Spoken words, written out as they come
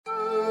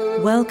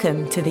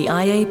Welcome to the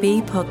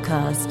IAB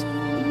podcast.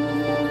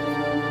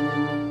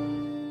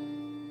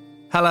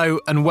 Hello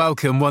and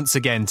welcome once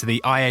again to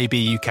the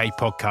IAB UK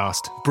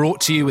podcast,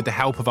 brought to you with the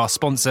help of our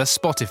sponsor,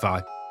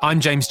 Spotify. I'm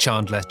James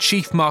Chandler,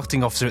 Chief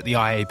Marketing Officer at the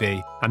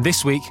IAB, and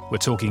this week we're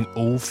talking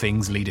all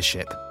things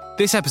leadership.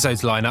 This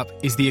episode's lineup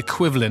is the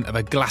equivalent of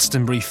a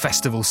Glastonbury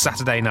Festival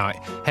Saturday night,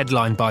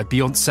 headlined by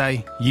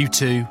Beyoncé,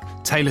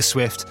 U2, Taylor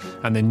Swift,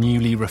 and the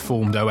newly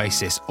reformed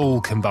Oasis,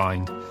 all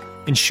combined.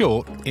 In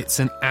short, it's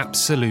an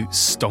absolute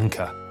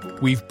stonker.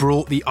 We've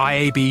brought the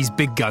IAB's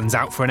big guns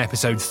out for an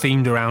episode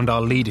themed around our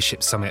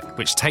Leadership Summit,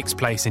 which takes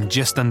place in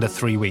just under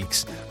 3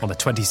 weeks, on the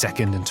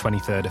 22nd and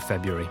 23rd of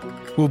February.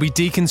 We'll be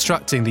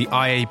deconstructing the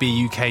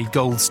IAB UK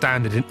gold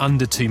standard in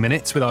under 2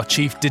 minutes with our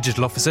Chief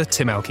Digital Officer,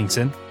 Tim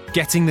Elkington,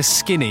 getting the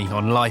skinny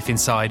on life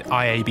inside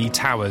IAB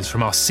Towers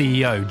from our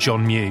CEO,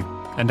 John Mew,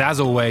 and as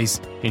always,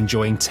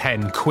 enjoying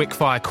 10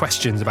 quick-fire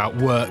questions about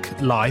work,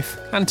 life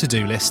and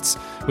to-do lists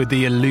with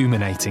the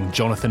illuminating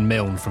Jonathan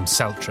Milne from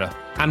Celtra.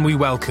 And we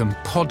welcome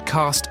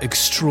podcast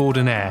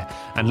extraordinaire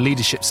and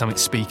Leadership Summit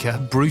speaker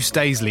Bruce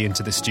Daisley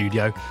into the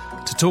studio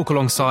to talk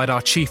alongside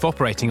our Chief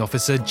Operating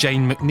Officer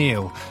Jane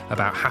McNeil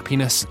about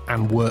happiness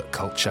and work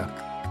culture.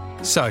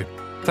 So,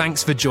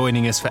 thanks for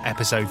joining us for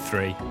episode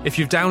 3. If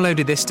you've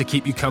downloaded this to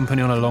keep you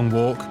company on a long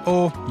walk,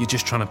 or you're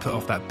just trying to put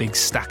off that big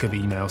stack of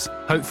emails,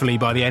 hopefully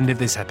by the end of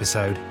this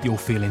episode, you'll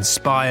feel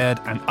inspired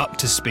and up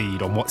to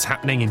speed on what's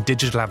happening in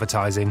digital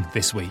advertising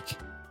this week.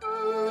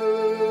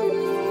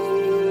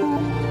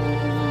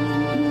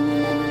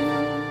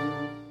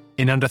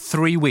 In under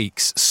 3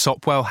 weeks,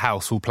 Sopwell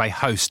House will play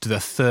host to the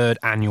 3rd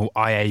annual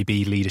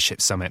IAB Leadership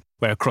Summit,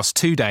 where across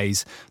 2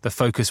 days, the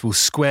focus will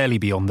squarely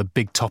be on the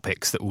big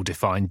topics that will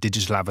define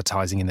digital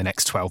advertising in the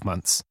next 12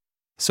 months.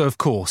 So, of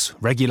course,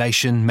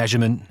 regulation,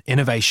 measurement,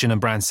 innovation and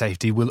brand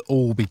safety will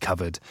all be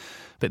covered.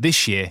 But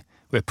this year,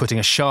 we're putting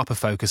a sharper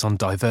focus on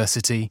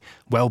diversity,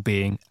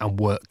 well-being and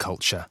work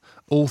culture,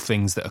 all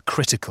things that are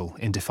critical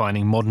in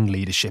defining modern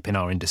leadership in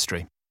our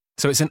industry.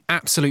 So it's an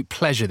absolute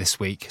pleasure this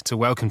week to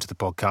welcome to the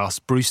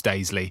podcast Bruce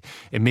Daisley,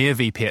 EMEA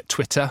VP at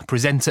Twitter,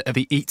 presenter of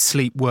the Eat,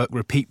 Sleep, Work,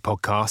 Repeat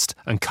podcast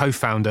and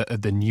co-founder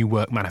of the New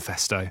Work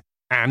Manifesto,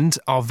 and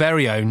our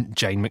very own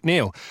Jane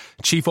McNeil,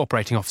 Chief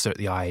Operating Officer at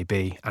the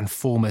IAB and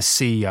former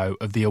CEO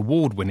of the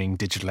award-winning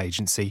digital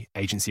agency,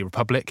 Agency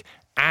Republic,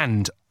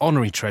 and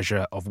Honorary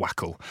Treasurer of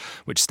WACL,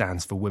 which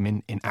stands for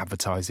Women in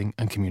Advertising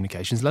and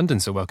Communications London.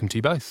 So welcome to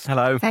you both.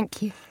 Hello.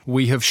 Thank you.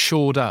 We have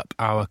shored up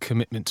our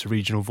commitment to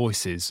regional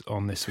voices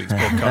on this week's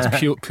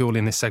podcast, purely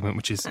in this segment,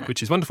 which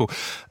is wonderful.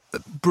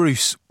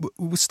 Bruce,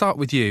 we'll start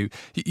with you.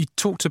 You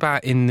talked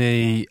about in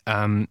the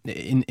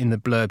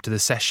blurb to the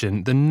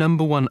session, the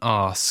number one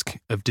ask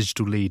of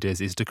digital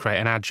leaders is to create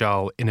an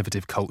agile,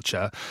 innovative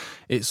culture.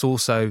 It's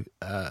also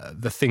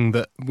the thing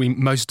that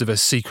most of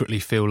us secretly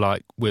feel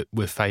like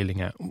we're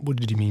failing at. What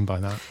did you mean by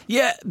that?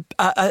 Yeah,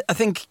 I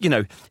think,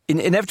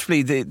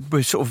 inevitably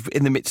we're sort of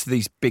in the midst of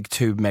these big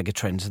 2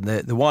 megatrends. And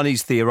the one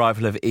is the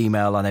arrival of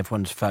email on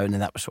everyone's phone,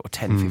 and that was sort of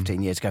 10,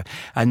 15 years ago.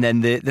 And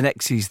then the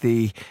next is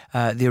the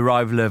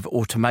arrival of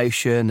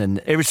automation,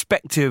 and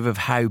irrespective of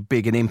how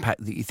big an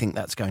impact that you think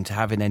that's going to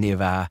have in any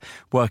of our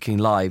working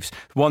lives,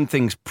 one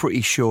thing's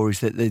pretty sure is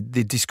that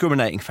the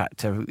discriminating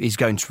factor is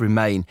going to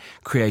remain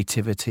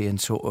creativity and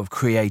sort of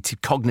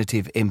creative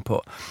cognitive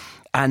input.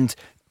 And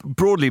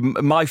broadly,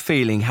 my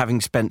feeling, having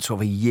spent sort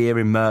of a year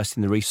immersed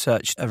in the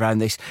research around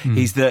this,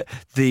 is that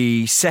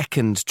the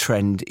second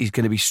trend is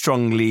going to be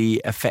strongly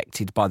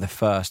affected by the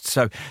first.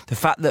 So the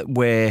fact that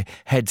we're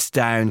heads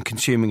down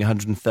consuming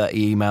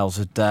 130 emails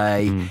a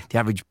day, the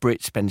average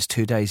Brit spends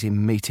 2 days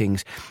in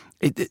meetings,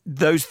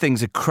 those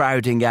things are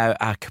crowding out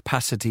our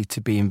capacity to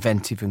be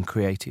inventive and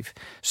creative.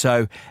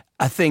 So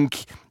I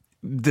think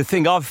the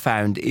thing I've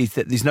found is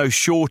that there's no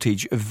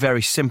shortage of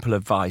very simple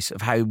advice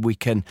of how we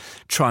can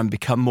try and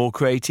become more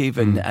creative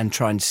and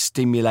try and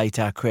stimulate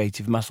our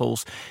creative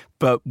muscles.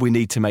 But we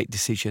need to make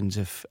decisions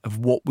of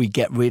what we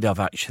get rid of,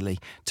 actually,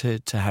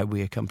 to how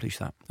we accomplish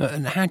that.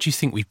 And how do you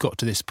think we've got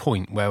to this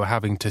point where we're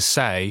having to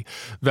say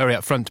very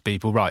upfront to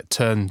people, right,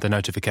 turn the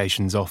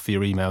notifications off for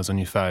your emails on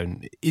your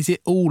phone? Is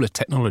it all a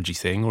technology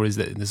thing, or is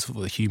there sort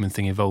of a human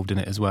thing involved in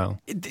it as well?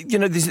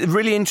 There's a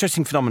really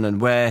interesting phenomenon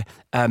where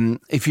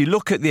if you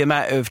look at the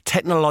amount of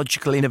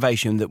technological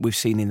innovation that we've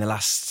seen in the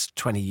last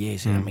 20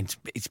 years, I mean,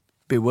 it's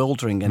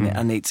bewildering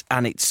and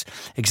it's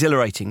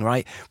exhilarating,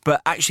 right? But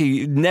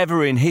actually,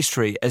 never in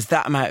history has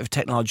that amount of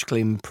technological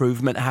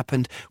improvement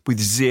happened with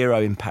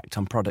zero impact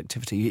on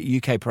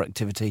productivity. UK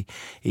productivity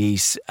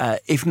is,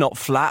 if not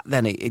flat,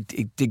 then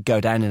it did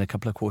go down in a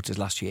couple of quarters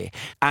last year.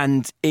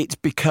 And it's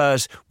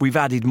because we've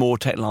added more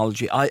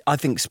technology. I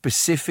think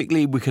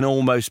specifically we can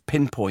almost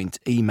pinpoint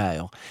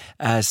email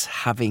as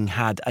having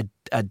had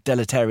a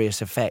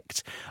deleterious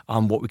effect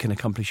on what we can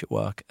accomplish at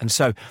work. And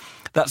so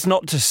that's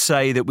not to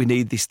say that we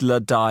need this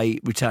Luddite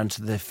return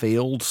to the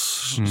fields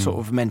sort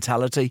of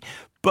mentality,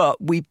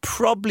 but we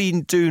probably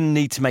do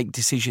need to make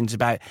decisions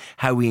about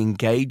how we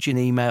engage in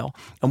email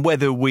and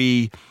whether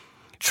we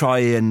try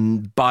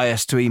and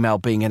bias to email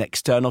being an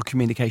external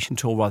communication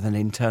tool rather than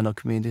an internal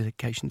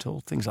communication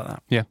tool, things like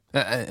that. Yeah.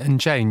 And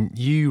Jane,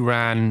 you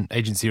ran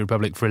Agency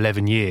Republic for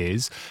 11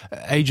 years.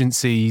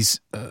 Agencies,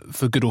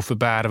 for good or for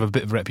bad, have a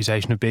bit of a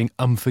reputation of being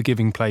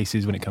unforgiving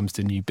places when it comes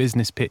to new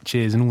business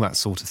pitches and all that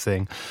sort of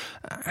thing.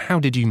 How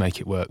did you make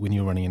it work when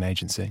you were running an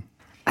agency?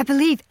 I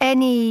believe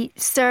any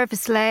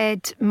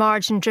service-led,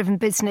 margin-driven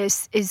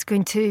business is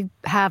going to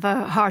have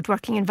a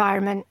hard-working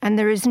environment, and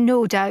there is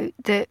no doubt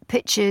that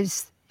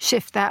pitches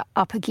shift that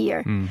up a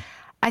gear.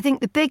 I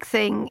think the big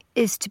thing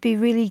is to be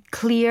really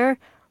clear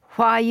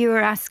why you are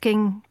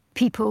asking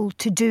people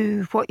to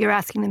do what you're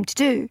asking them to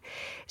do.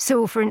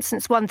 So, for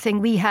instance, one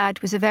thing we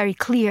had was a very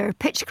clear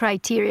pitch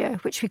criteria,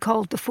 which we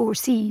called the 4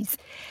 Cs.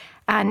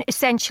 And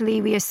essentially,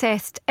 we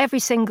assessed every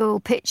single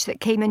pitch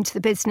that came into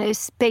the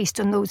business based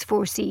on those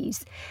 4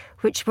 Cs,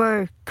 which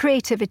were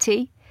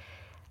creativity,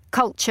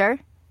 culture,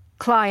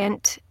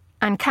 client,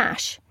 and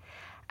cash.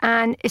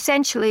 And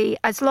essentially,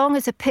 as long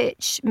as a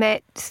pitch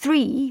met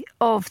 3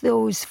 of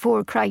those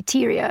 4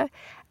 criteria,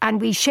 and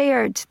we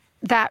shared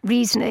that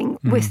reasoning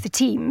with the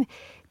team,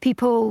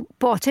 people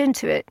bought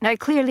into it. Now,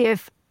 clearly,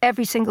 if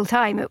every single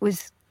time it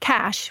was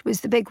cash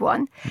was the big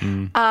one,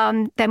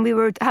 then we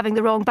were having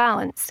the wrong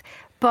balance.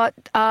 But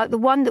the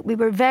one that we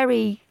were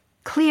very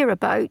clear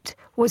about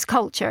was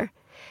culture.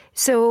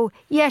 So,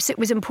 yes, it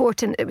was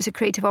important it was a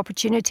creative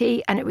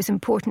opportunity, and it was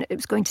important it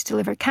was going to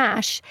deliver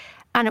cash,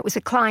 and it was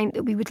a client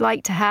that we would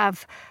like to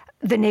have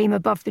the name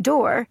above the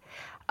door.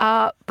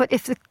 But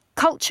if the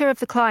culture of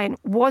the client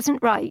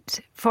wasn't right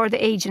for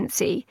the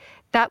agency,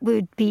 that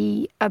would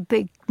be a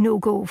big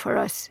no-go for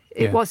us.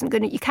 It wasn't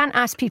going to... You can't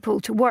ask people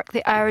to work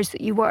the hours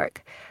that you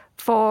work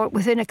for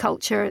within a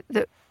culture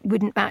that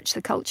wouldn't match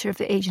the culture of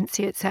the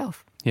agency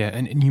itself. Yeah,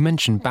 and you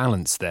mentioned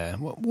balance there.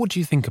 What do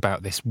you think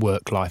about this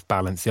work-life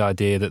balance, the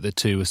idea that the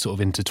two are sort of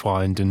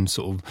intertwined and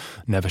sort of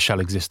never shall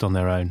exist on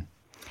their own?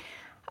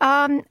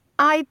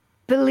 I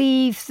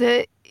believe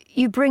that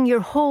you bring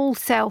your whole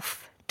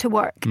self to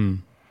work,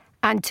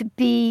 and to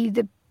be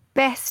the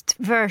best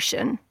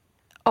version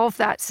of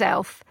that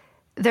self,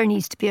 there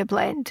needs to be a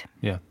blend.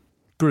 Yeah.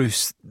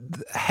 Bruce,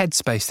 the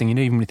headspace thing,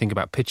 even when you think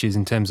about pitches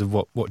in terms of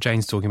what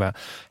Jane's talking about,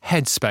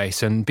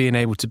 headspace and being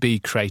able to be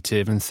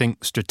creative and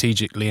think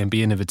strategically and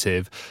be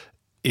innovative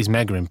is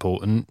mega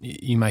important.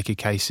 You make a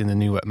case in the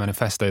New Work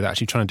Manifesto that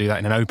actually trying to do that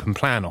in an open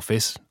plan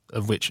office,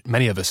 of which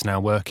many of us now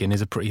work in,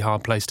 is a pretty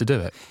hard place to do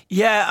it.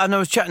 Yeah, and I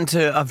was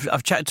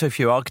I've chatted to a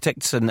few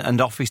architects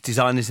and office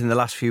designers in the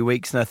last few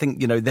weeks, and I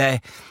think, they're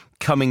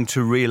coming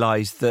to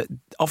realise that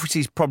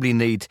offices probably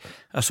need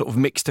a sort of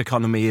mixed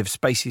economy of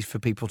spaces for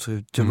people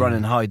to run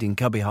and hide in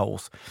cubby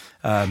holes,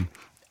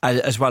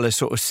 as well as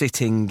sort of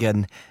sitting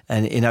and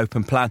in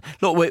open plan.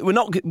 Look,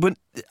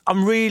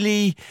 I'm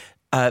really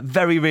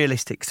very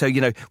realistic. So,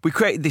 we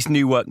created this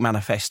New Work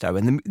Manifesto,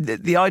 and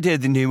the idea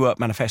of the New Work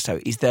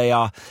Manifesto is they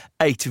are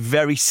 8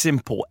 very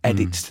simple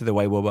edits to the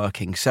way we're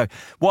working. So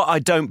what I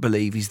don't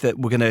believe is that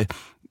we're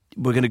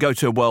going to go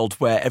to a world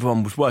where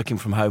everyone was working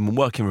from home and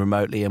working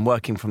remotely and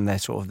working from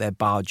their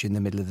barge in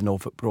the middle of the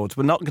Norfolk Broads.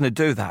 We're not going to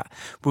do that.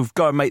 We've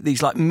got to make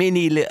these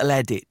mini little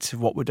edits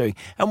of what we're doing.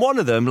 And one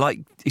of them,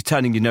 is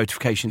turning your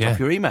notifications off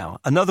your email.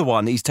 Another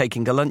one is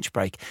taking a lunch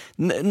break.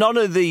 None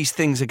of these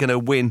things are going to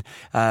win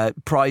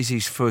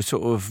prizes for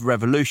sort of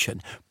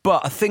revolution.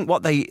 But I think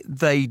what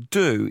they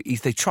do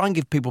is they try and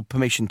give people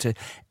permission to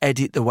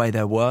edit the way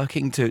they're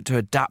working, to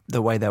adapt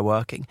the way they're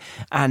working.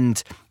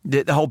 And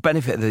the whole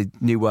benefit of the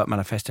New Work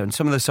Manifesto, and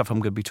some of the stuff I'm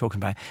going to be talking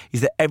about,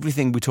 is that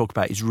everything we talk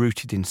about is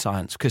rooted in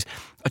science. Because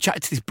I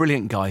chatted to this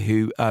brilliant guy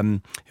who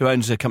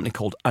owns a company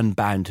called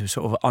Unbound, who's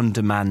sort of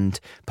on-demand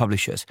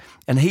publishers.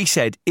 And he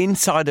said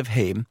inside of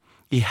him,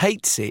 he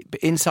hates it, but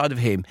inside of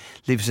him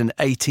lives an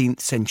 18th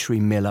century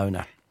mill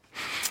owner.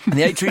 And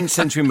the 18th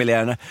century mill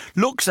owner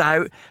looks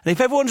out, and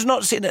if everyone's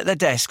not sitting at their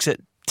desks at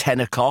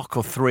 10 o'clock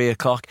or 3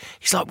 o'clock,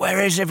 he's like,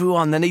 where is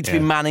everyone? They need to be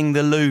manning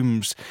the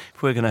looms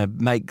if we're going to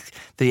make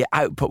the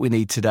output we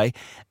need today.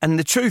 And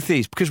the truth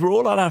is, because we're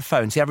all on our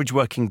phones, the average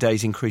working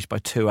day's increased by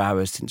 2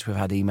 hours since we've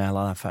had email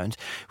on our phones.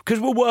 Because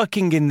we're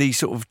working in these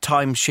sort of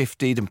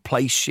time-shifted and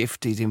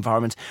place-shifted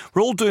environments,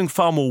 we're all doing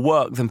far more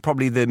work than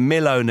probably the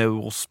mill owner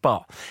will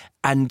spot.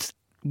 And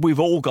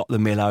we've all got the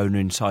mill owner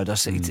inside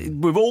us.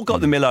 We've all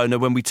got the mill owner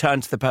when we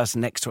turn to the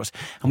person next to us.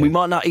 And we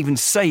might not even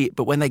say it,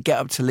 but when they get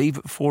up to leave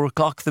at 4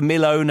 o'clock, the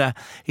mill owner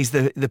is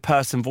the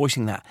person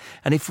voicing that.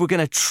 And if we're going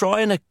to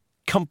try and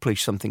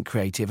accomplish something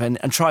creative and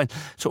try and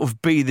sort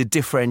of be the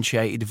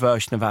differentiated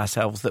version of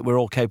ourselves that we're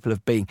all capable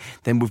of being,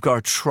 then we've got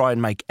to try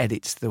and make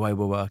edits to the way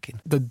we're working.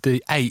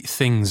 The 8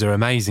 things are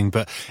amazing,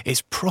 but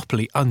it's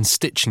properly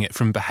unstitching it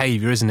from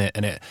behaviour, isn't it?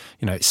 And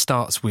it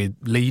starts with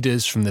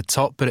leaders from the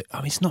top, but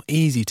it's not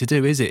easy to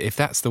do, is it? If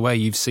that's the way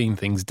you've seen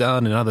things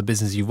done in other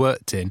businesses you've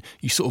worked in,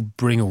 you sort of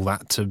bring all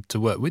that to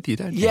work with you,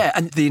 don't you? Yeah,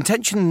 and the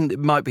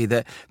intention might be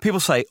that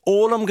people say,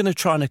 all I'm going to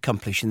try and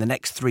accomplish in the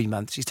next 3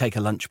 months is take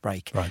a lunch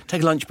break. Right.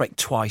 Take a lunch break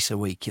twice a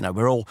week.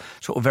 We're all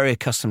sort of very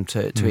accustomed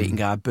to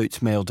eating our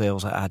Boots meal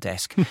deals at our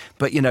desk.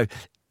 But,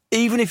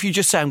 even if you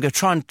just say, I'm going to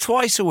try and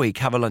twice a week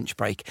have a lunch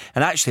break,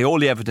 and actually all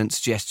the evidence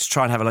suggests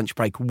try and have a lunch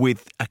break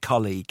with a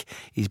colleague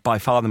is by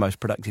far the most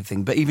productive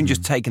thing. But even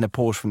just taking a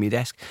pause from your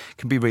desk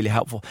can be really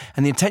helpful.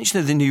 And the intention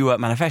of the New Work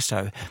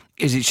Manifesto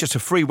is it's just a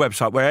free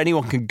website where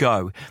anyone can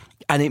go.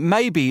 And it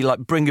may be like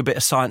bring a bit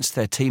of science to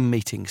their team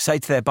meeting. Say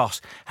to their boss,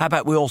 how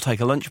about we all take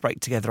a lunch break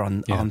together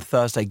on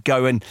Thursday?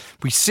 Go and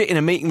we sit in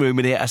a meeting room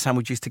and eat our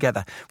sandwiches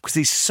together. Because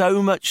there's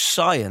so much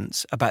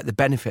science about the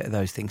benefit of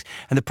those things.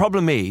 And the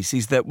problem is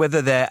that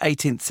whether they're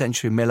 18th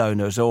century mill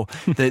owners or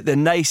the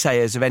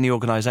naysayers of any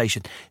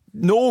organisation,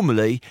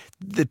 normally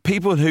the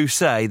people who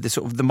say the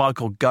sort of the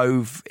Michael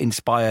Gove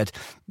inspired,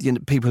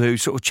 people who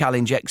sort of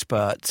challenge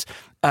experts,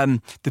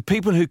 the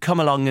people who come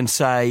along and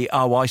say,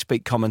 oh, I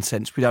speak common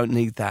sense, we don't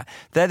need that,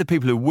 they're the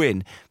people who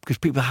win because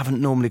people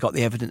haven't normally got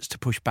the evidence to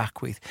push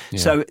back with. Yeah.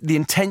 So the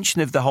intention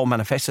of the whole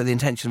manifesto, the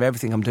intention of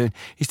everything I'm doing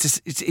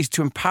is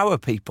to empower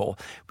people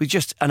with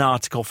just an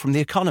article from The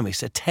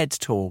Economist, a TED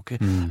talk,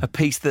 a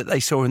piece that they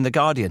saw in The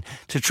Guardian,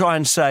 to try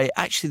and say,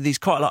 actually, there's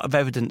quite a lot of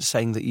evidence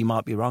saying that you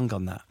might be wrong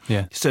on that.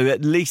 Yeah. So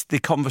at least the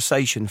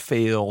conversation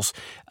feels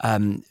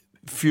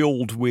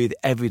fueled with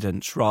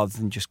evidence rather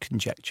than just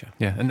conjecture.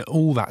 Yeah, and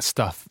all that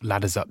stuff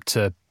ladders up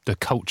to the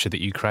culture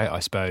that you create, I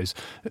suppose.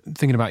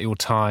 Thinking about your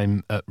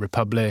time at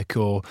Republic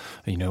or,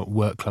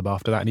 Work Club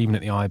after that, and even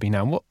at the IAB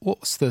now,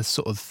 what's the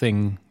sort of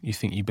thing you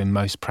think you've been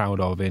most proud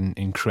of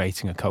in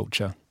creating a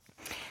culture?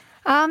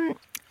 Well,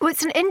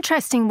 it's an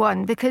interesting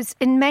one because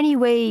in many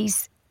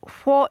ways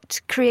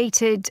what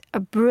created a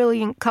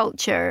brilliant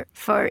culture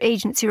for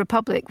Agency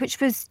Republic,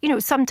 which was,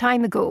 some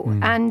time ago,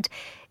 and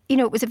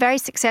it was a very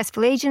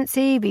successful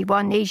agency. We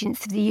won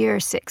Agency of the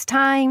Year 6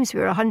 times. We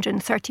were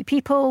 130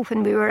 people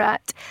when we were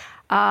at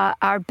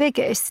our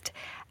biggest.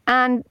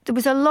 And there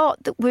was a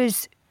lot that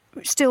was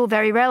still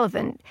very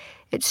relevant.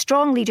 It's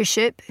strong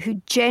leadership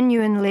who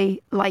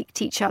genuinely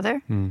liked each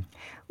other.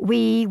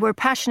 We were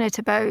passionate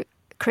about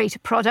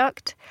creative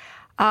product.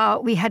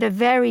 We had a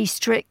very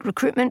strict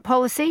recruitment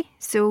policy.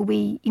 So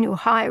we,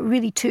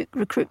 really took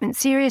recruitment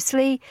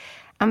seriously.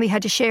 And we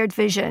had a shared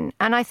vision.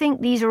 And I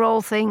think these are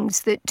all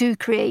things that do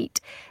create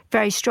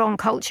very strong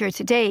culture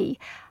today.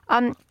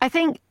 I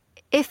think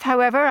if,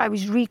 however, I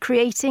was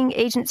recreating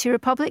Agency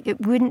Republic,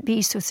 it wouldn't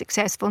be so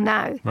successful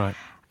now. Right.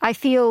 I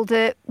feel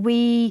that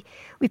we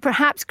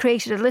perhaps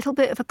created a little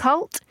bit of a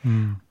cult.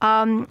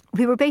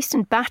 We were based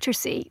in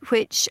Battersea,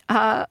 which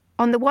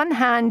on the one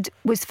hand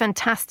was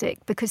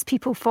fantastic because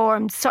people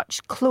formed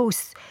such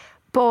close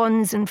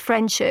bonds and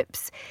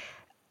friendships.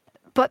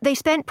 But they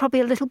spent probably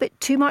a little bit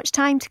too much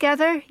time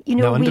together.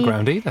 No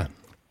underground either.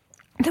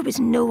 There was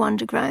no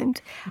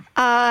underground.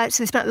 So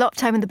they spent a lot of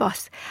time on the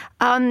bus.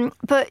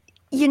 But,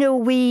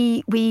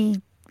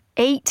 we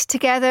ate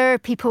together.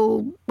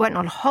 People went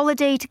on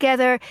holiday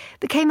together.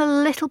 Became a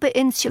little bit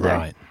insular.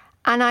 Right.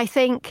 And I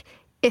think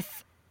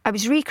if I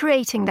was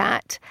recreating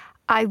that,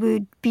 I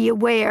would be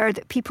aware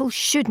that people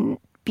shouldn't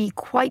be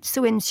quite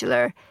so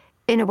insular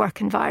in a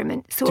work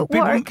environment. So it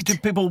worked.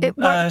 It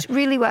worked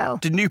really well.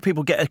 Did new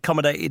people get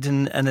accommodated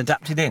and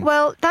adapted in?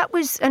 Well, that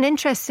was an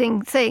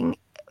interesting thing.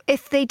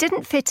 If they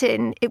didn't fit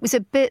in, it was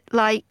a bit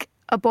like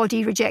a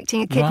body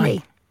rejecting a kidney.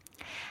 Right.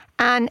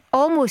 And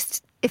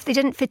almost, if they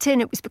didn't fit in,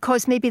 it was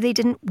because maybe they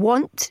didn't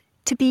want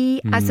to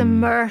be as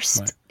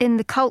immersed in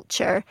the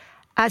culture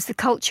as the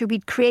culture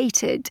we'd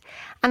created.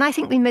 And I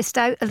think we missed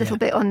out a little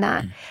bit on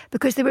that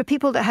because there were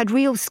people that had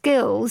real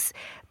skills,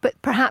 but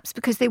perhaps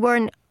because they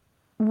weren't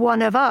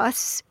one of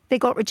us, they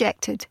got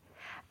rejected.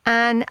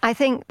 And I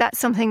think that's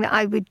something that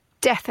I would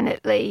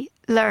definitely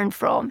learn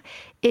from,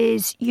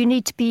 is you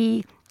need to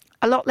be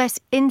a lot less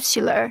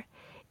insular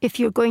if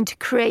you're going to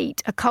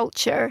create a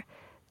culture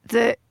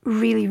that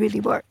really,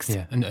 really works.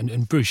 Yeah,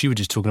 and Bruce, you were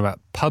just talking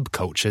about pub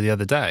culture the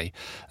other day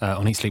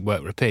on Eat, Sleep,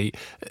 Work, Repeat.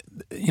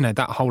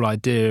 That whole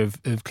idea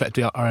of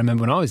collectively, I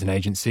remember when I was in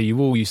agency, you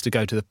all used to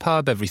go to the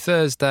pub every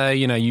Thursday,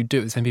 you do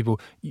it with the same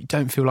people. You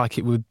don't feel like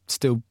it would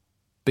still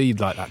be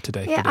like that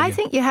today? Yeah, I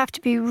think you have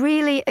to be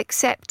really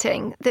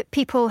accepting that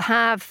people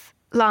have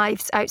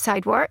lives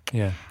outside work.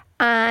 Yeah.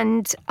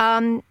 And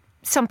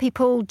some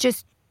people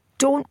just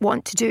don't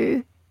want to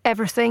do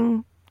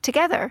everything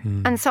together.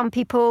 And some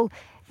people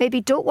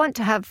maybe don't want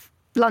to have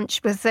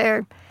lunch with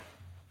their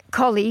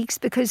colleagues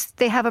because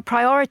they have a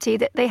priority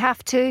that they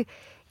have to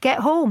get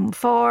home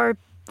for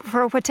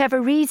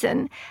whatever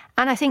reason.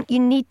 And I think you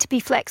need to be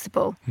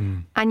flexible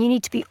and you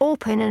need to be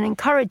open and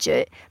encourage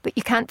it, but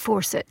you can't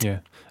force it. Yeah.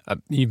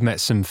 You've met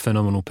some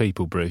phenomenal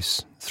people,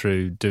 Bruce,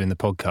 through doing the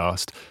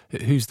podcast.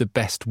 Who's the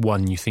best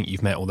one you think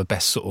you've met, or the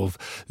best sort of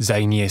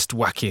zaniest,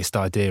 wackiest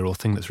idea or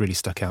thing that's really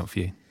stuck out for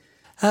you?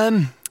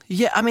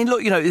 Yeah, I mean,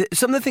 look,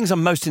 some of the things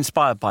I'm most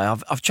inspired by,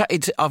 I've got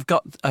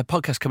a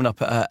podcast coming up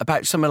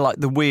about some of like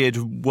the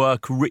weird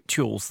work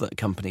rituals that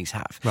companies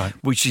have, right,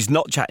 which is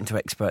not chatting to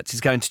experts.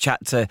 He's going to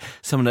chat to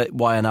someone at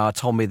Y&R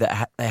told me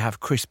that they have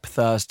Crisp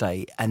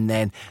Thursday, and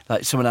then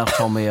like someone else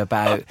told me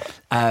about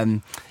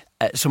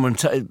someone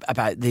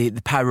about the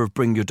power of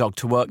Bring Your Dog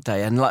to Work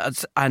Day,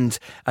 and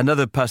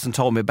another person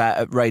told me about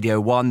at Radio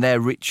 1, their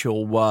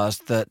ritual was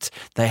that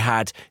they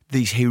had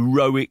these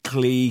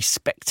heroically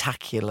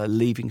spectacular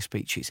leaving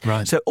speeches.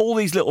 Right. So all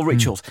these little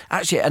rituals,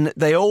 actually, and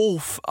they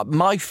all,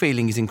 my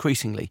feeling is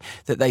increasingly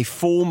that they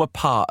form a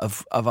part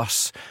of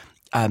us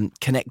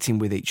connecting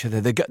with each other.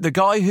 The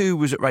guy who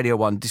was at Radio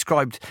 1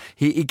 described,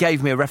 he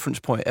gave me a reference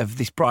point of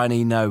this Brian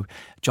Eno,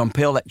 John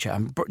Peel lecture.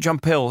 And John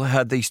Peel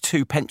heard these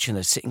two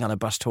pensioners sitting on a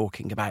bus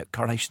talking about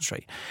Coronation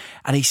Street.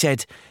 And he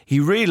said he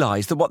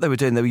realised that what they were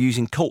doing, they were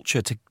using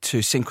culture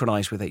to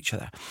synchronise with each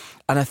other.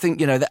 And I think,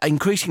 that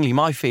increasingly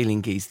my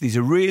feeling is there's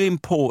a real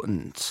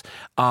importance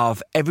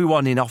of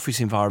everyone in office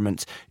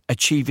environments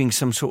achieving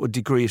some sort of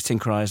degree of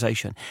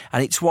synchronisation.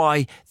 And it's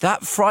why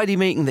that Friday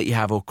meeting that you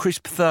have, or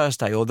Crisp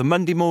Thursday, or the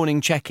Monday morning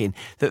check-in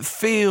that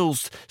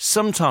feels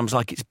sometimes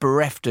like it's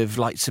bereft of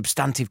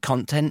substantive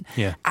content,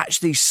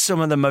 actually some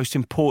of the most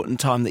important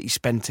time that you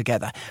spend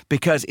together,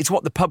 because it's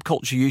what the pub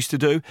culture used to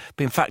do.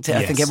 But in fact,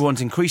 I think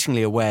everyone's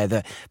increasingly aware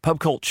that pub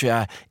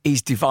culture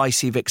is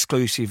divisive,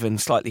 exclusive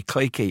and slightly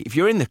cliquey. If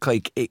you're in the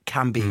clique, it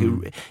can be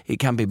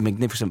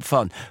magnificent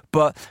fun.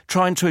 But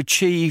trying to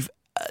achieve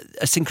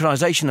a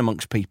synchronisation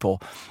amongst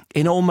people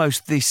in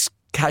almost this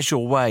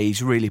casual way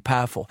is really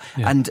powerful.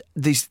 And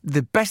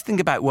the best thing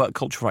about work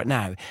culture right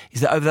now is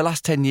that over the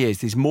last 10 years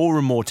there's more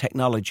and more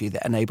technology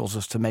that enables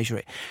us to measure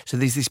it. So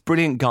there's this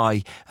brilliant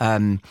guy,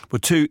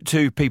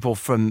 two people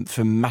from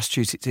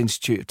Massachusetts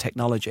Institute of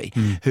Technology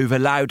who've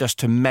allowed us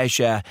to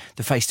measure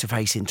the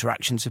face-to-face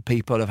interactions of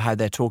people, of how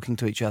they're talking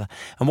to each other.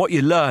 And what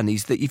you learn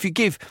is that if you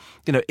give,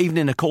 even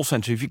in a call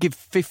centre, if you give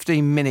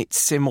 15 minutes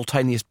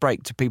simultaneous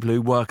break to people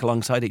who work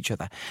alongside each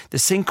other, the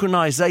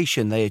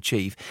synchronisation they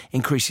achieve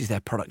increases their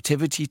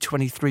productivity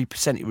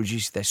 23%, it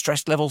reduces their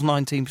stress levels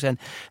 19%.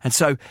 And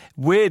so,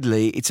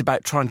 weirdly, it's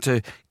about trying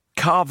to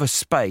carve a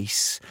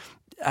space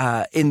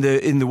in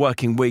the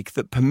working week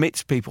that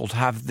permits people to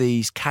have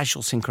these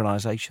casual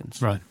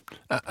synchronisations. Right.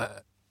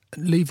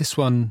 Leave this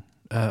one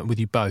with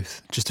you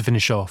both, just to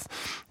finish off.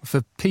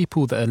 For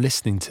people that are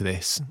listening to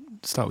this,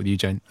 start with you,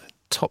 Jane,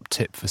 top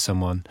tip for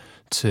someone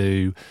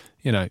to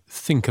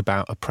think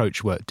about,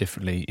 approach work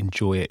differently,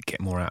 enjoy it,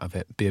 get more out of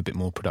it, be a bit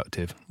more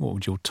productive. What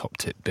would your top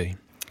tip be?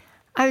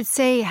 I would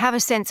say have a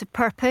sense of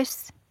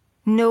purpose,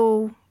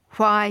 know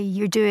why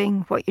you're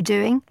doing what you're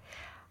doing,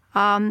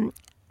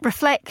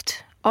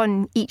 reflect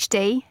on each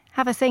day,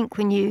 have a think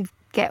when you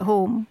get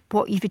home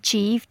what you've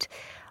achieved,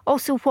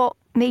 also what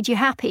made you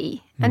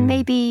happy, and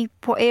maybe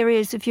what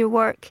areas of your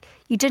work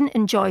you didn't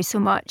enjoy so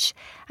much,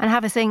 and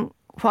have a think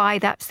why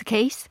that's the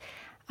case.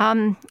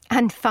 And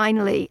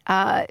finally,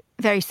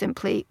 very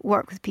simply,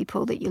 work with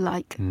people that you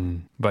like.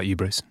 About you,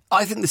 Bruce?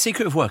 I think the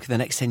secret of work in the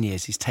next 10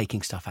 years is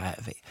taking stuff out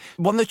of it.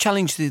 One of the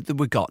challenges that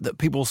we've got, that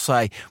people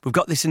say, we've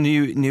got this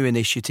new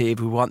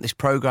initiative, we want this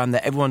programme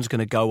that everyone's going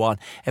to go on.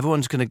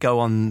 Everyone's going to go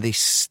on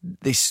this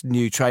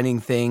new training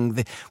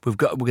thing. We're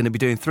going to be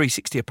doing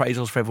 360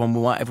 appraisals for everyone.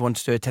 We want everyone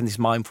to attend this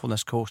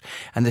mindfulness course.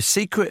 And the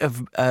secret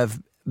of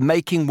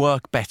making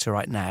work better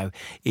right now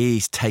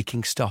is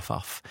taking stuff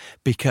off,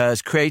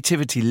 because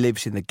creativity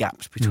lives in the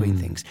gaps between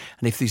things.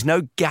 And if there's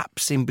no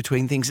gaps in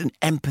between things, and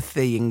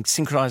empathy and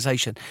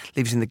synchronisation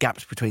lives in the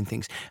gaps between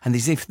things, and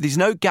if there's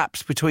no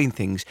gaps between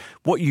things,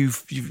 what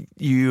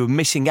you're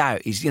missing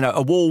out is,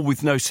 a wall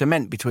with no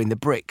cement between the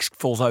bricks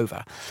falls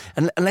over.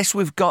 And unless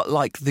we've got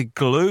the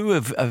glue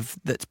of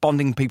that's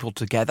bonding people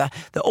together,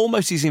 that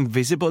almost is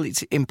invisible,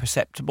 it's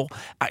imperceptible,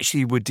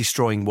 actually we're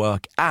destroying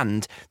work.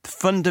 And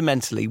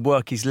fundamentally,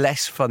 work is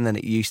less fun than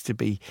it used to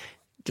be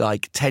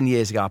 10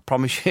 years ago. I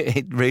promise you,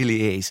 it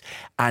really is.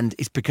 And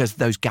it's because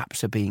those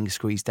gaps are being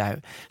squeezed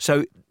out.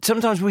 So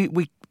sometimes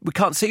we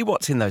can't see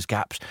what's in those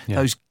gaps.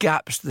 Those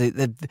gaps,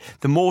 the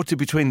mortar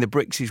between the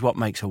bricks is what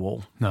makes a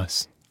wall.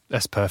 Nice.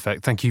 That's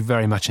perfect. Thank you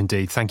very much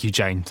indeed. Thank you,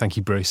 Jane. Thank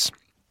you, Bruce.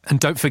 And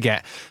don't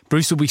forget,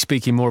 Bruce will be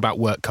speaking more about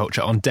work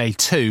culture on day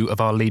 2 of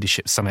our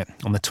Leadership Summit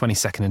on the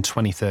 22nd and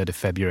 23rd of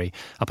February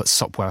up at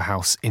Sopwell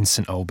House in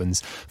St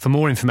Albans. For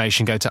more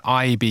information, go to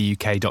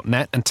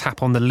iabuk.net and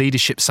tap on the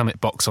Leadership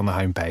Summit box on the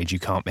homepage. You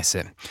can't miss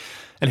it.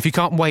 And if you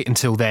can't wait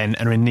until then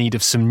and are in need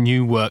of some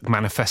new work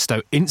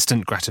manifesto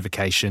instant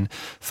gratification,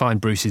 find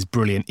Bruce's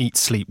brilliant Eat,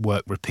 Sleep,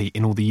 Work, Repeat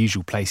in all the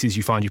usual places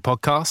you find your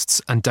podcasts.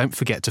 And don't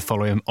forget to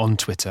follow him on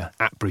Twitter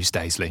at Bruce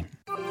Daisley.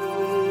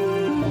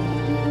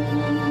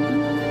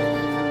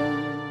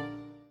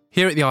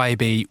 Here at the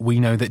IAB,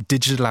 we know that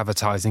digital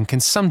advertising can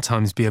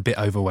sometimes be a bit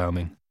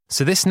overwhelming.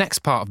 So this next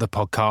part of the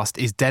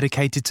podcast is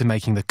dedicated to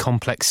making the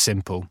complex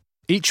simple.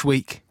 Each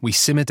week, we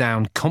simmer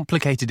down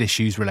complicated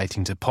issues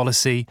relating to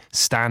policy,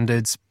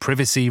 standards,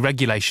 privacy,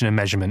 regulation and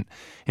measurement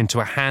into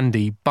a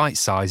handy,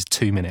 bite-sized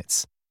 2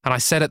 minutes. And I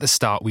said at the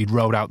start we'd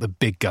rolled out the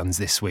big guns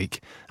this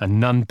week, and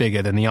none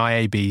bigger than the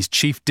IAB's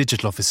Chief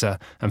Digital Officer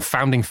and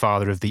founding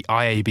father of the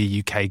IAB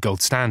UK Gold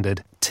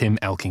Standard, Tim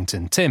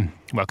Elkington. Tim,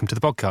 welcome to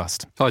the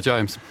podcast. Hi,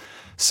 James.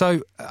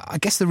 So I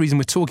guess the reason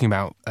we're talking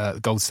about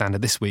Gold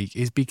Standard this week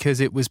is because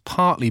it was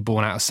partly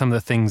born out of some of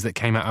the things that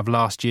came out of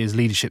last year's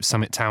Leadership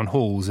Summit town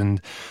halls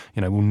and,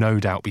 will no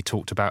doubt be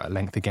talked about at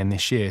length again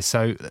this year.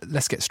 So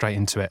let's get straight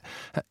into it.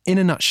 In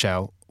a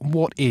nutshell,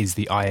 what is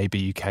the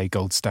IAB UK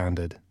Gold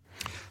Standard?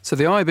 So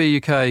the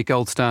IAB UK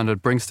Gold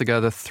Standard brings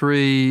together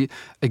 3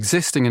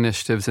 existing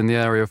initiatives in the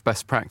area of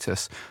best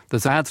practice.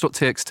 There's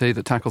ads.txt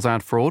that tackles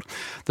ad fraud.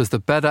 There's the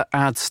Better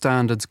Ad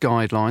Standards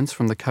Guidelines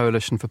from the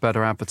Coalition for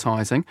Better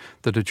Advertising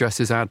that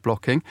addresses ad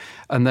blocking.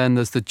 And then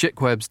there's the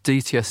JICWeb's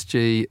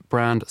DTSG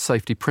Brand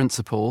Safety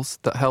Principles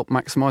that help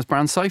maximise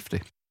brand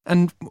safety.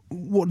 And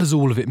what does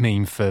all of it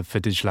mean for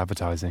digital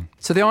advertising?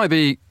 So the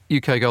IAB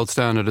UK Gold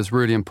Standard is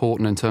really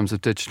important in terms of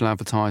digital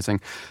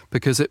advertising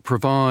because it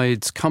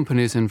provides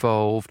companies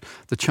involved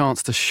the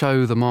chance to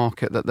show the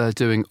market that they're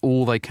doing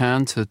all they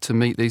can to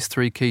meet these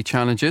 3 key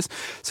challenges.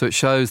 So it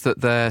shows that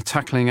they're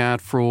tackling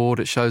ad fraud,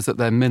 it shows that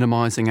they're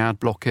minimising ad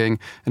blocking,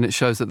 and it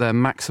shows that they're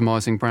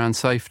maximising brand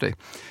safety.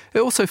 It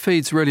also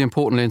feeds really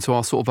importantly into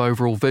our sort of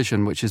overall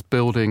vision, which is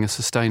building a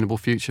sustainable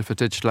future for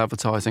digital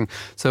advertising.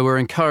 So we're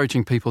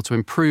encouraging people to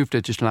improve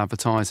digital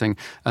advertising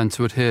and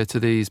to adhere to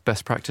these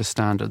best practice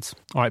standards.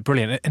 All right,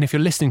 brilliant. And if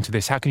you're listening to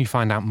this, how can you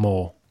find out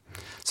more?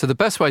 So the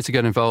best way to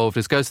get involved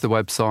is go to the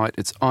website.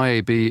 It's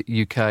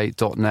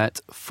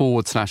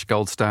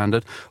iabuk.net/gold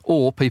standard,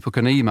 or people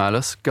can email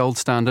us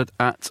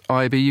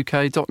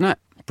goldstandard@iabuk.net.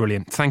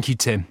 Brilliant. Thank you,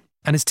 Tim.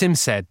 And as Tim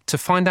said, to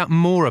find out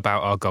more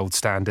about our Gold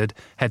Standard,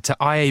 head to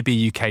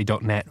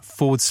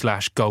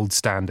iabuk.net/gold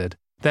standard.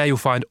 There you'll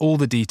find all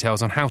the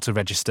details on how to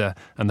register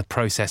and the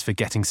process for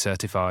getting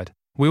certified.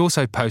 We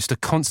also post a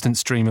constant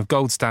stream of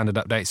Gold Standard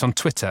updates on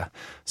Twitter,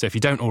 so if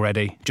you don't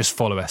already, just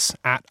follow us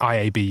at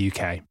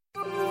IABUK.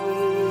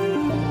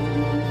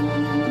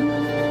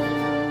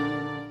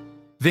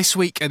 This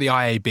week at the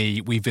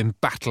IAB, we've been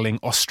battling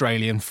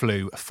Australian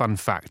flu. A fun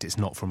fact, it's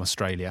not from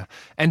Australia.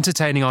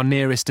 Entertaining our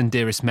nearest and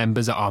dearest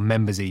members at our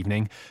members'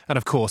 evening. And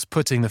of course,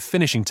 putting the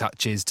finishing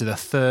touches to the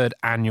 3rd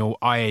annual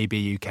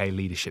IAB UK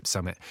Leadership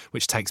Summit,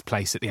 which takes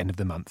place at the end of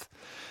the month.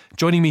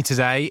 Joining me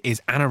today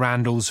is Anna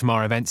Randalls from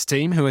our events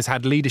team, who has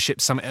had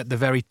Leadership Summit at the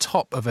very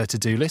top of her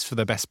to-do list for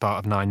the best part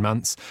of 9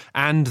 months,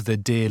 and the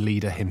dear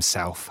leader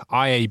himself,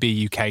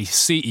 IAB UK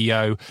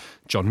CEO,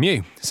 John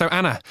Mew. So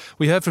Anna,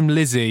 we heard from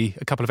Lizzie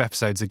a couple of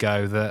episodes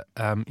ago that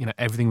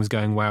everything was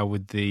going well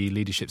with the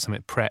Leadership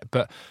Summit prep,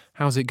 but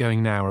how's it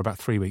going now? We're about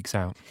 3 weeks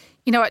out.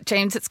 You know what,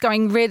 James? It's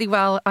going really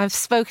well. I've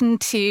spoken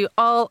to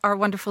all our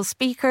wonderful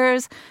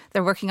speakers.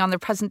 They're working on their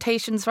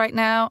presentations right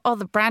now. All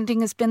the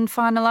branding has been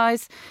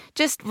finalised.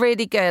 Just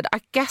really good.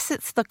 I guess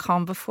it's the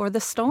calm before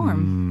the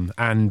storm.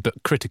 But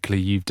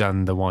critically, you've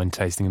done the wine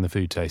tasting and the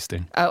food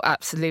tasting. Oh,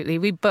 absolutely.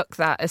 We book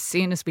that as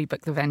soon as we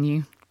book the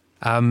venue.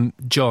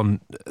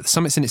 John, the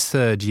summit's in its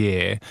 3rd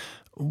year.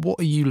 What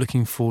are you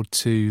looking forward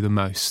to the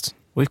most?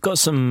 We've got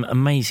some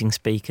amazing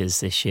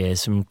speakers this year,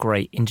 some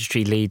great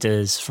industry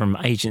leaders from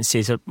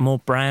agencies, more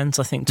brands,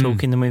 I think,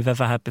 talking than we've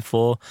ever had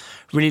before.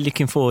 Really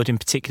looking forward in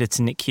particular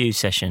to Nick Hughes'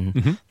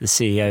 session, the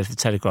CEO of The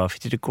Telegraph. He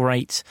did a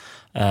great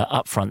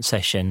upfront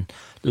session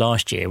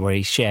last year where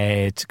he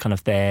shared kind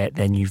of their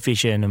new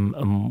vision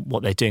and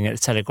what they're doing at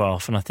The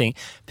Telegraph. And I think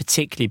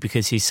particularly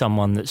because he's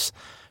someone that's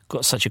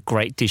got such a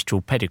great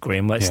digital pedigree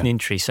and works in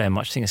industry so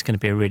much, I think it's going to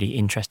be a really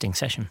interesting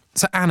session.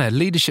 So Anna,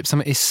 Leadership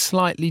Summit is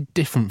slightly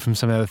different from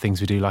some of the other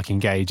things we do like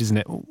Engage, isn't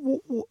it?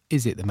 What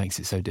is it that makes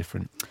it so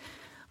different?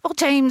 Well,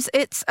 James,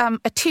 it's a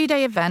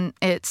 2-day event.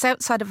 It's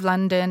outside of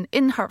London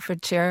in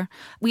Hertfordshire.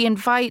 We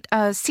invite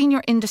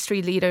senior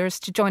industry leaders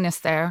to join us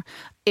there.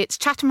 It's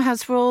Chatham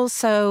House rules,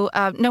 so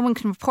no one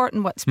can report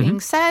on what's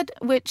being said,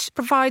 which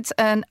provides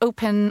an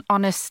open,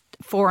 honest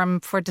forum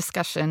for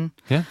discussion.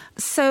 Yeah.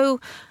 So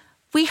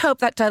we hope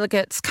that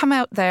delegates come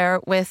out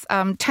there with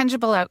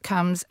tangible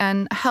outcomes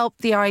and help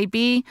the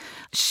IAB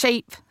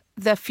shape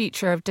the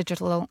future of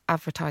digital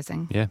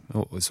advertising. Yeah,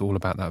 it's all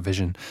about that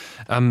vision.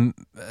 And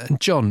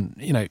John,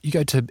 you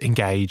go to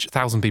Engage,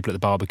 1,000 people at the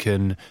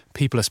Barbican,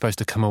 people are supposed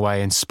to come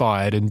away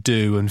inspired and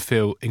do and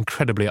feel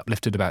incredibly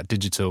uplifted about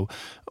digital.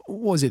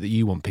 What is it that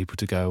you want people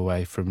to go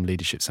away from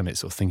Leadership Summit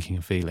sort of thinking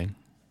and feeling?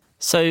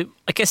 So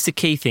I guess the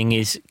key thing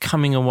is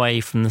coming away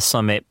from the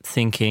summit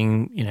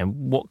thinking,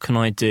 what can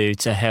I do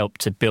to help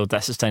to build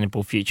that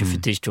sustainable future for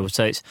digital?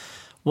 So it's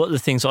what are the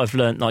things that I've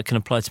learned that I can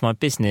apply to my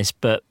business,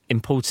 but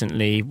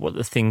importantly, what are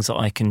the things that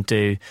I can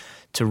do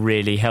to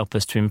really help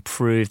us to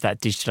improve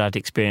that digital ad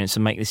experience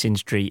and make this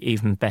industry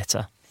even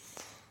better?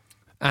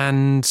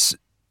 And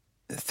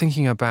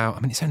thinking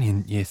about, it's only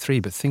in year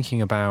 3, but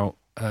thinking about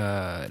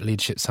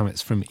leadership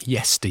summits from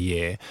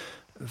yesteryear,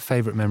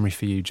 favourite memory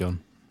for you, John?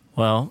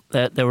 Well,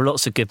 there were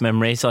lots of good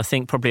memories. I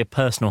think probably a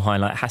personal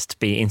highlight has to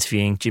be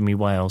interviewing Jimmy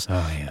Wales,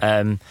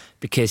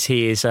 because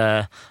he is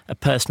a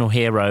personal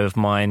hero of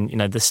mine.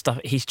 The stuff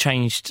he's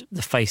changed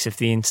the face of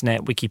the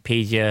internet.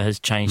 Wikipedia has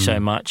changed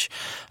so much.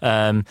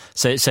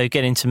 So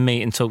getting to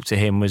meet and talk to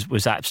him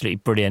was absolutely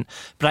brilliant.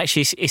 But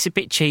actually, it's a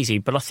bit cheesy.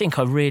 But I think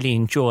I really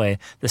enjoy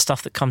the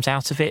stuff that comes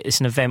out of it. It's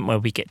an event where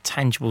we get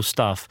tangible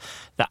stuff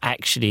that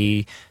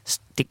actually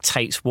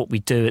dictates what we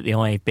do at the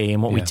IAB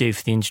and what we do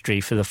for the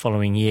industry for the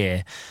following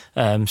year.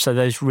 So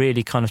those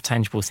really kind of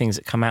tangible things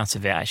that come out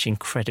of it are actually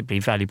incredibly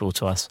valuable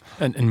to us.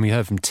 And we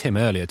heard from Tim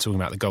earlier talking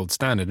about the gold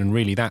standard, and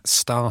really that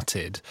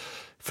started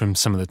from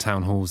some of the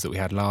town halls that we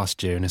had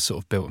last year and has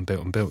sort of built and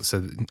built and built, so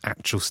the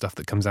actual stuff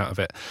that comes out of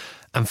it.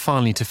 And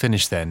finally, to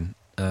finish then,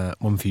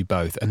 one for you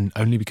both, and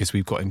only because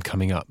we've got him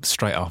coming up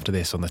straight after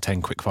this on the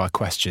 10 quickfire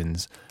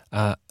questions.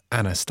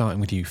 Anna, starting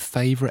with you,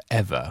 favourite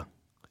ever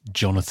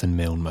Jonathan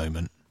Milne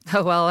moment?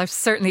 Oh, well, I've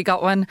certainly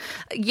got one.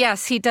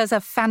 Yes, he does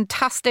a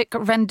fantastic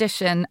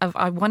rendition of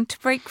I Want to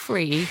Break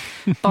Free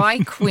by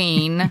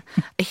Queen.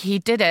 He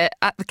did it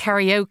at the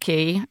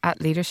karaoke at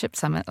Leadership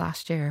Summit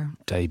last year.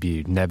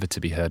 Debuted, never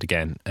to be heard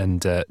again.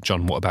 And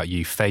John, what about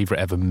you?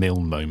 Favourite ever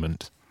Milne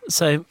moment?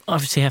 So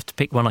obviously I have to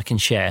pick one I can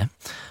share.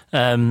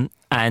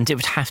 And it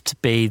would have to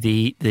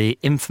be the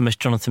infamous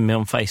Jonathan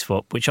Milne face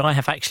swap, which I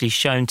have actually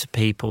shown to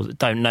people that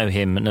don't know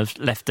him and have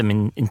left them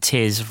in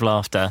tears of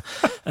laughter,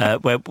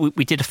 where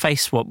we did a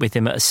face swap with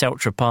him at a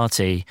Celtra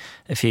party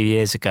a few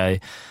years ago.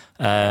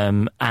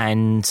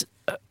 And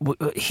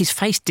his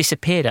face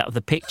disappeared out of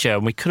the picture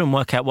and we couldn't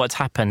work out what had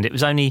happened. It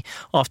was only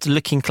after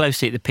looking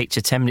closely at the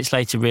picture 10 minutes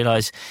later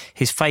realised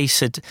his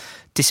face had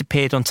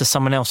disappeared onto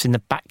someone else in the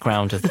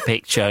background of the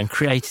picture and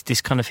created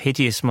this kind of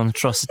hideous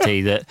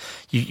monstrosity that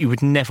you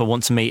would never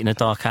want to meet in a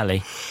dark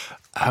alley.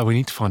 We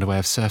need to find a way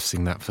of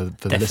surfacing that for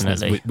the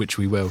listeners, which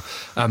we will.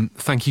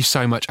 Thank you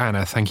so much,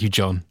 Anna. Thank you,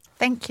 John.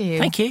 Thank you.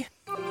 Thank you.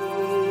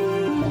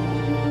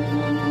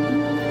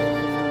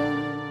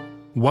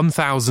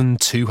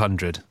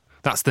 1,200.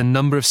 That's the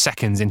number of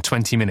seconds in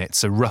 20 minutes,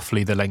 so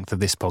roughly the length of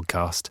this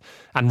podcast,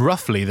 and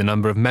roughly the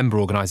number of member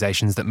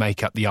organisations that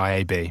make up the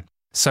IAB.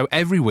 So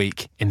every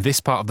week, in this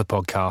part of the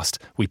podcast,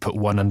 we put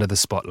one under the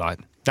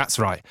spotlight. That's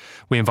right,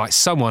 we invite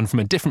someone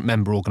from a different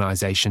member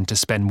organisation to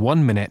spend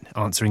 1 minute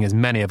answering as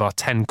many of our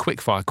 10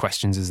 quickfire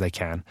questions as they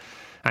can.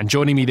 And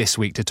joining me this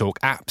week to talk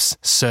apps,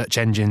 search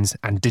engines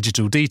and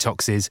digital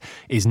detoxes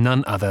is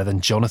none other than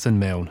Jonathan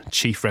Milne,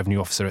 Chief Revenue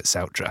Officer at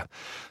Celtra.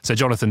 So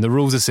Jonathan, the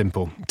rules are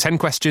simple. 10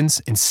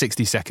 questions in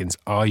 60 seconds.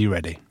 Are you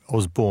ready? I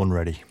was born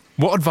ready.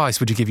 What advice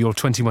would you give your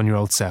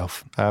 21-year-old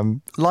self?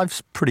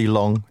 Life's pretty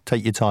long.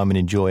 Take your time and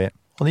enjoy it.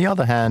 On the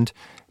other hand,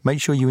 make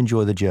sure you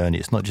enjoy the journey.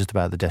 It's not just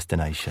about the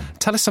destination.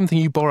 Tell us something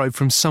you borrowed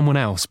from someone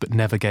else but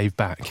never gave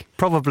back.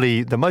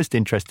 Probably the most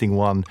interesting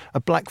one, a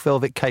black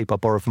velvet cape I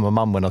borrowed from my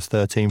mum when I was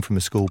 13 from a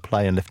school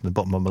play and left in the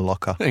bottom of my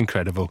locker.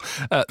 Incredible.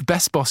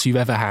 Best boss you've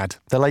ever had?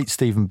 The late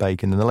Stephen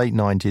Bacon. In the late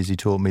 90s, he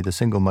taught me the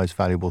single most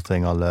valuable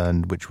thing I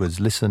learned, which was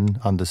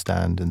listen,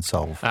 understand and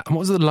solve. And what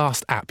was the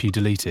last app you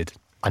deleted?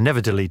 I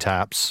never delete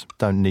apps.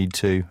 Don't need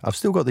to. I've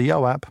still got the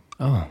Yo app.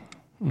 Oh.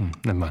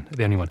 Never mind,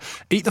 the only one.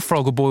 Eat the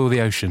frog or boil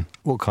the ocean?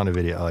 What kind of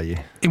idiot are you?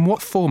 In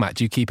what format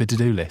do you keep a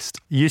to-do list?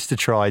 Used to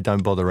try,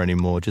 don't bother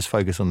anymore. Just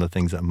focus on the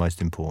things that are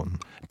most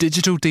important.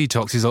 Digital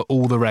detoxes are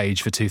all the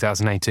rage for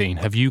 2018.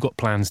 Have you got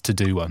plans to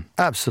do one?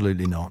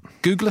 Absolutely not.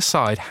 Google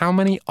aside, how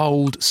many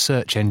old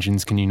search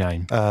engines can you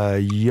name?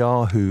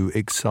 Yahoo,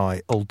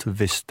 Excite, Alta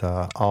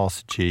Vista,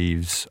 Ask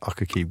Jeeves. I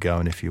could keep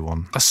going if you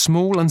want. A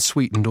small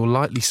unsweetened or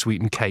lightly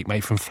sweetened cake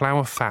made from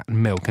flour, fat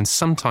and milk and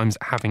sometimes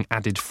having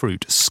added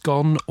fruit.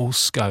 Scone or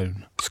scone?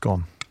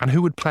 Scone. And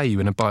who would play you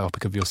in a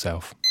biopic of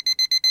yourself?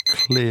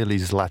 Clearly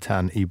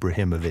Zlatan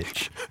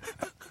Ibrahimovic.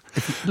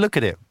 If you look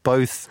at it,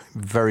 both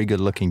very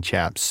good-looking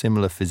chaps,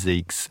 similar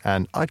physiques,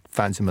 and I'd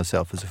fancy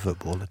myself as a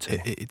footballer too.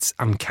 It's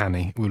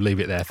uncanny. We'll leave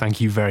it there. Thank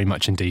you very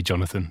much indeed,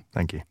 Jonathan.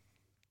 Thank you.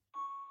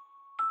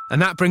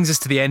 And that brings us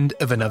to the end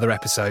of another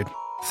episode.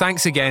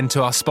 Thanks again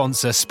to our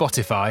sponsor,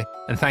 Spotify,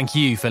 and thank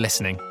you for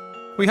listening.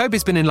 We hope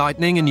it's been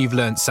enlightening and you've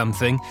learnt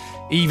something,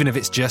 even if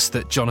it's just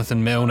that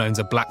Jonathan Milne owns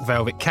a black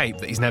velvet cape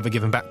that he's never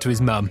given back to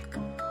his mum.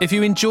 If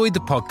you enjoyed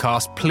the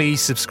podcast,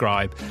 please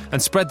subscribe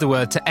and spread the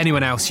word to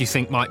anyone else you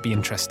think might be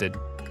interested.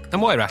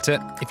 And while you're at it,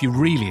 if you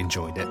really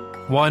enjoyed it,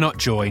 why not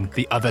join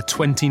the other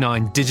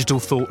 29 digital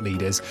thought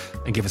leaders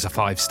and give us a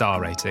 5-star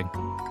rating?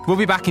 We'll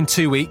be back in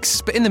 2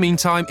 weeks, but in the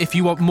meantime, if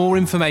you want more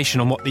information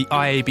on what the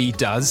IAB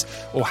does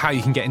or how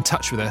you can get in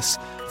touch with us,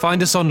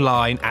 find us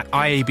online at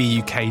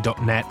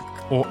iabuk.net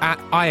or at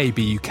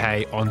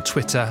IABUK on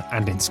Twitter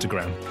and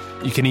Instagram.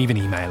 You can even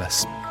email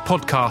us,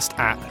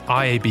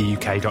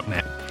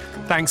 podcast@iabuk.net.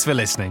 Thanks for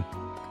listening.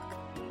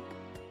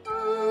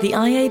 The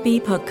IAB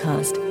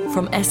podcast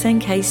from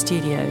SNK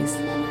Studios.